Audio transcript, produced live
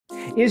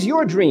is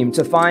your dream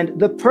to find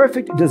the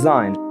perfect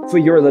design for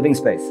your living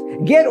space?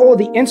 Get all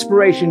the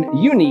inspiration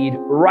you need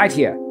right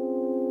here.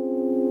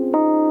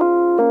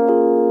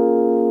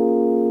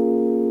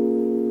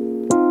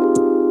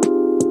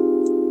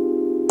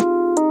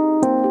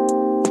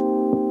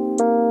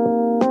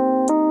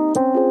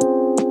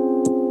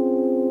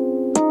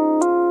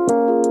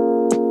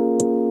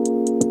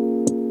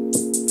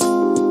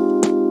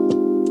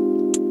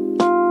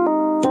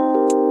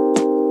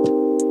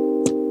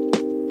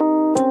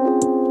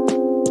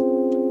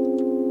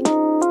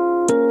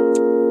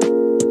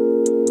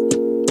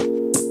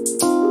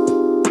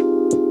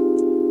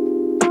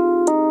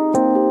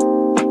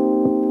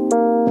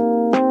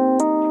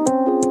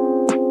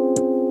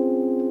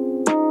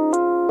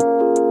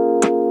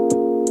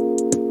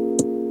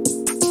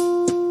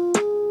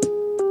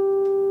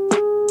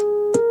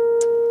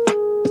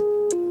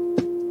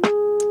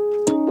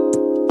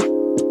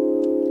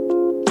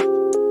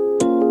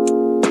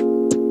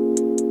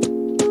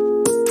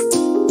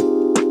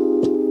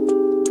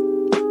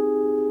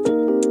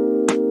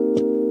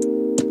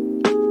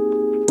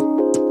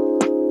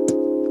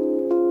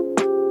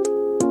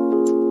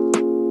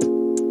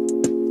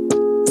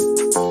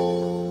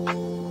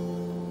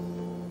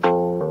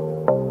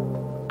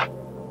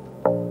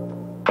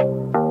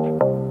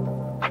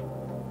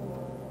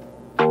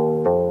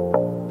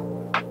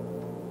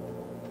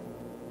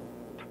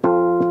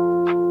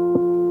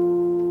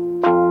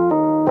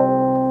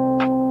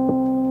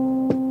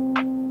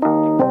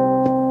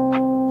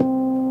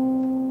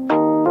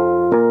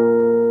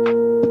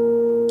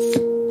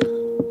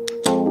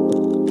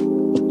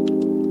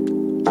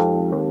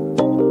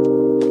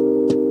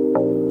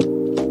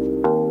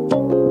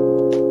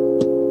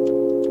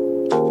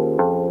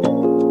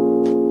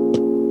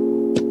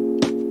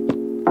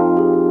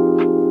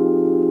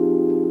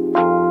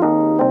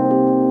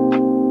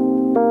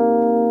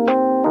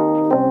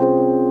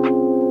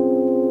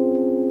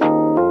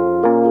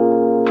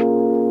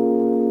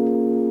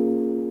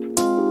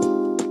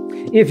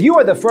 If you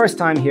are the first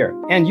time here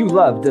and you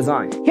love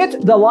design,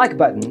 hit the like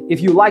button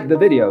if you like the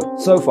video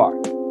so far.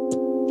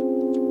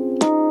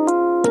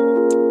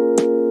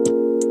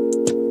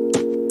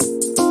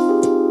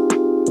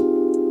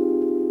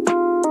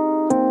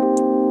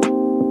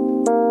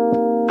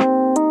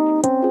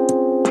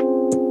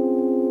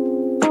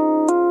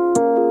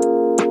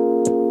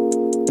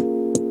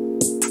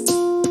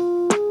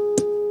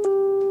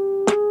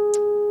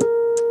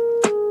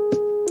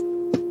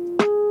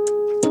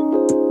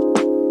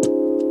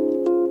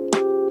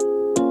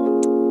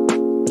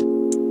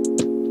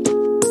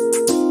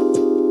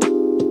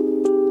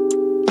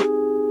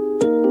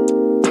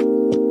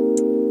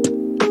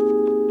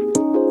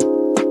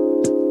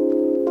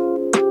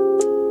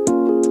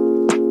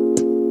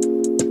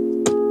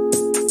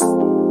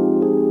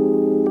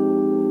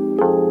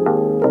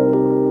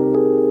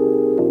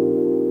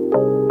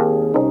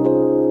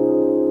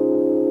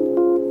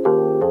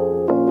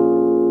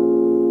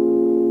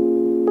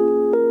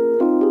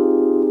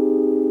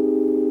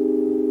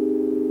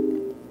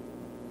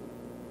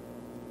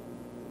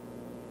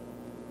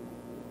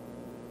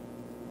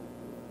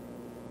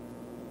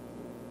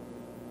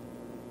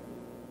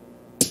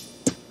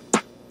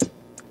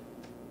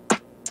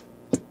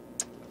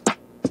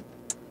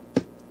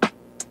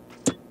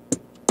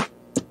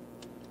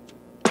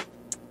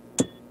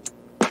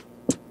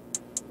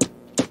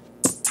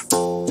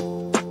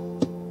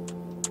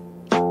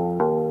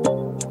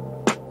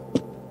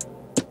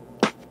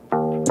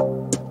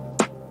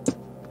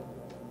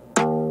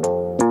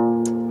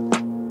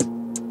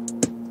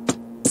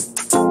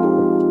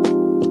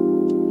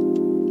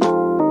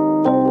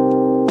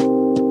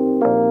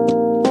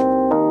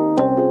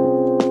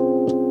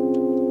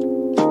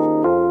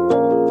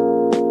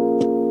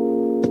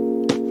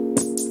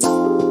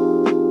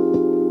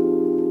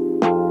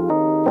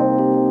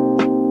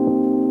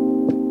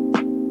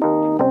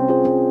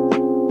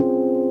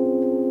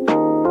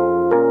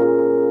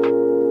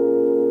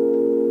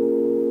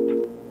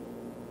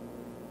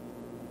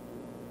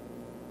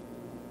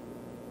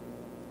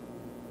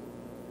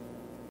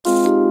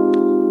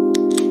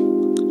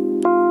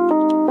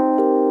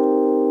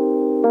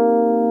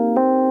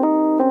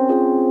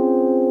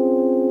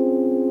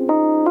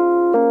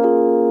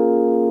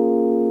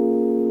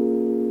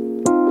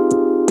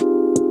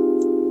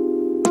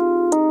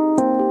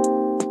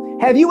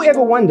 Have you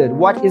ever wondered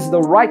what is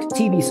the right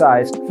TV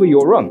size for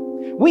your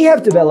room? We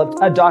have developed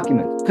a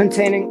document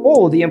containing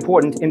all the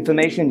important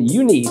information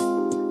you need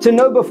to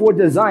know before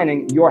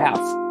designing your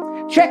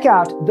house. Check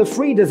out the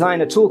free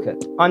designer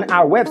toolkit on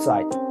our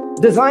website,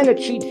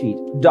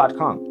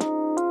 designercheatsheet.com.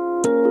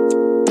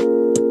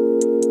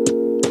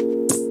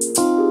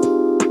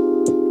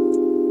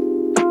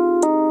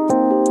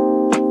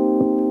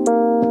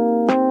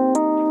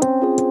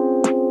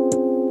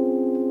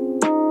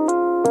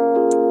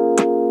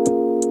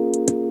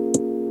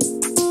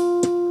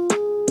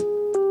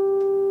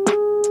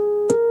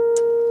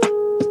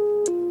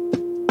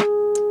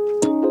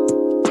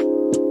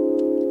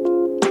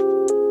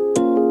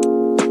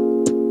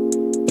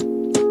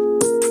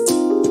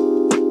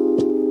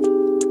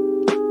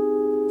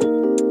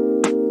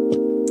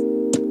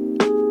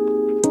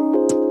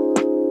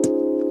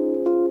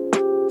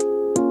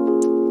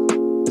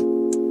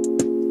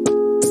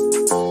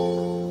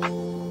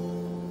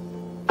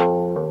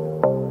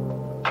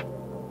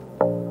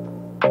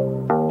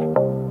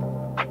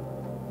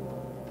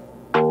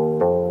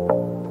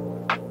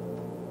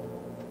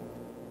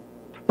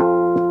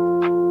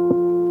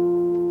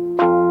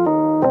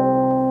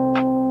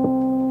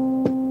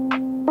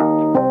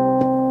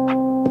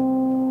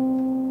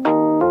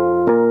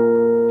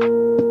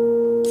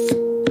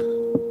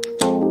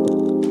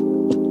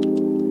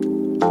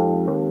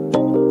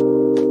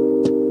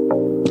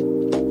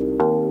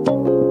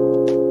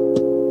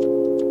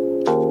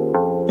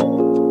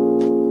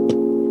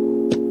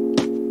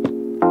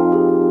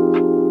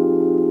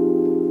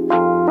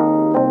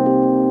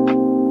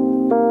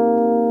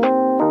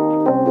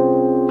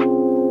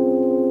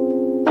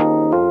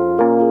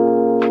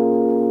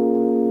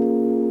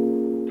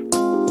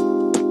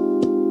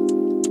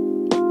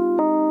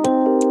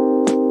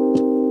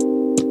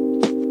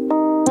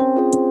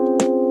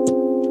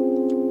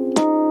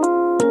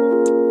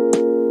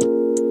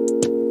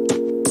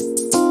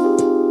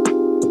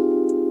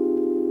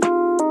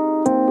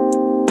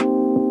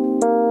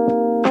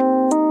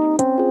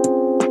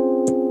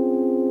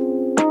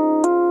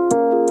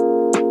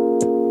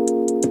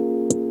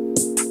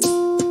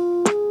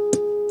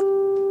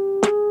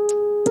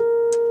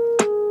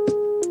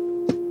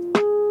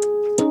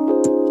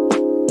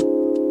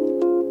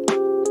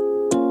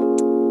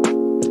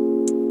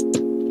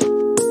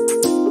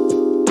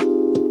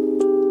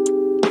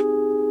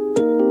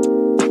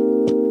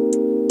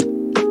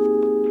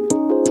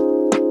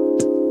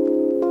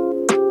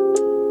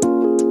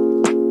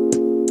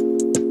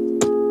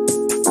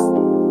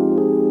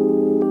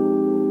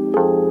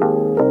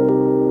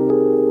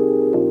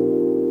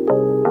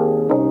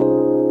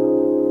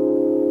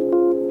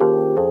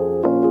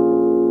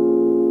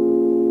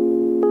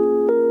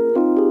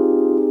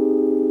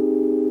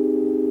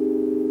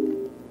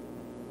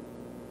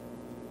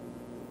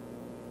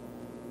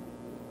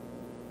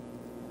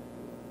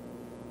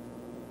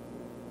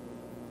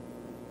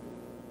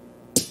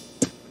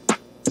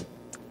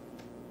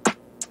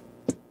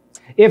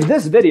 If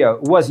this video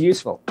was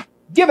useful,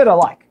 give it a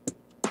like.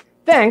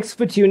 Thanks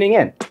for tuning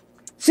in.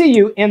 See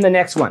you in the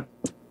next one.